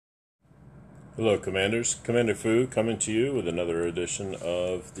Hello, Commanders. Commander Fu coming to you with another edition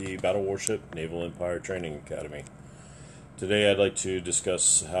of the Battle Warship Naval Empire Training Academy. Today I'd like to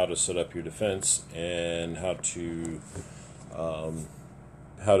discuss how to set up your defense and how to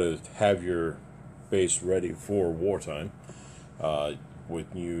have your base ready for wartime. When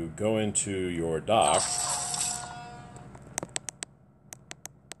you go into your dock,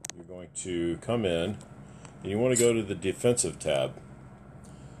 you're going to come in and you want to go to the defensive tab.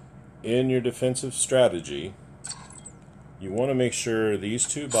 In your defensive strategy, you want to make sure these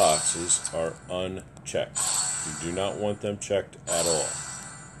two boxes are unchecked. You do not want them checked at all.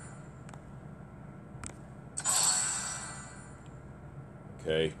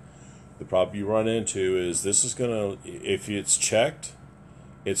 Okay, the problem you run into is this is going to, if it's checked,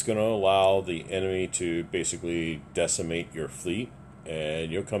 it's going to allow the enemy to basically decimate your fleet,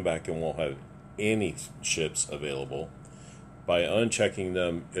 and you'll come back and won't have any ships available. By unchecking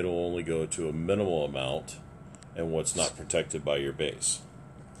them, it'll only go to a minimal amount and what's not protected by your base.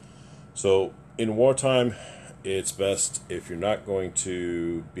 So in wartime, it's best, if you're not going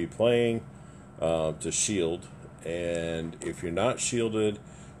to be playing, to shield. And if you're not shielded,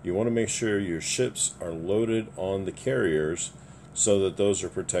 you want to make sure your ships are loaded on the carriers so that those are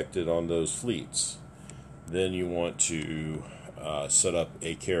protected on those fleets. Then you want to set up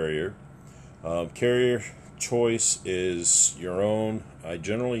a carrier. Carrier choice is your own. I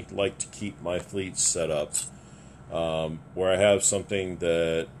generally like to keep my fleets set up where I have something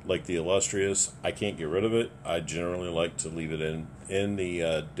that, like the Illustrious, I can't get rid of it. I generally like to leave it in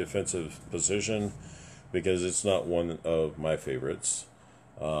the defensive position because it's not one of my favorites.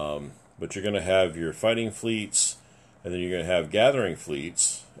 But you're going to have your fighting fleets, and then you're going to have gathering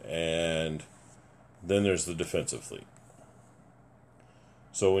fleets, and then there's the defensive fleet.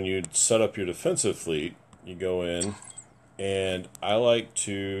 So when you set up your defensive fleet, you go in, and I like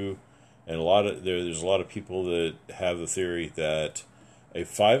to, and there's a lot of people that have the theory that a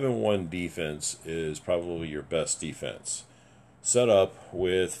 5-1 defense is probably your best defense. Set up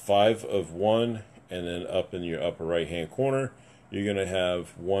with 5 of 1, and then up in your upper right hand corner, you're going to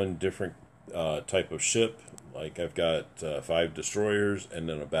have one different type of ship. Like I've got 5 destroyers and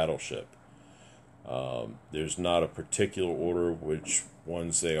then a battleship. There's not a particular order which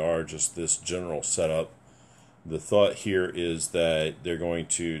ones they are, just this general setup. The thought here is that they're going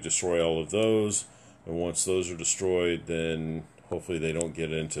to destroy all of those, and once those are destroyed, then hopefully they don't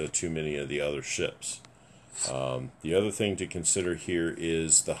get into too many of the other ships. The other thing to consider here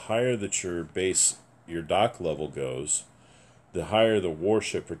is the higher that your dock level goes, the higher the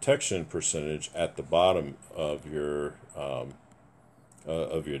warship protection percentage at the bottom of your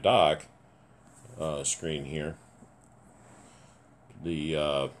dock screen here.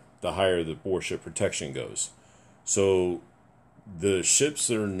 The higher the warship protection goes. So the ships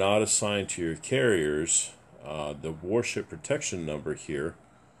that are not assigned to your carriers, the warship protection number here,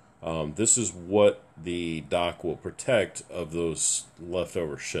 this is what the dock will protect of those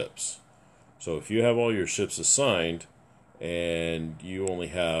leftover ships. So if you have all your ships assigned and you only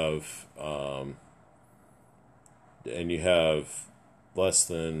have less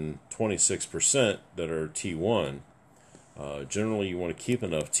than 26% that are T1, generally you want to keep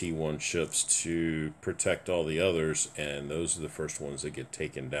enough T1 ships to protect all the others, and those are the first ones that get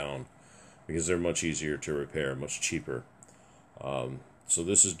taken down because they're much easier to repair, much cheaper. So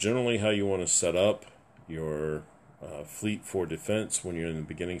this is generally how you want to set up your fleet for defense when you're in the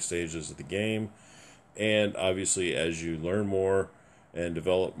beginning stages of the game. And obviously as you learn more and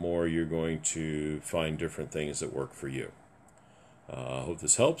develop more, you're going to find different things that work for you. I hope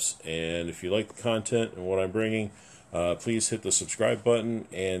this helps, and if you like the content and what I'm bringing, please hit the subscribe button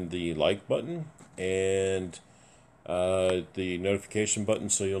and the like button and the notification button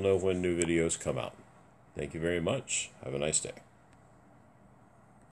so you'll know when new videos come out. Thank you very much. Have a nice day.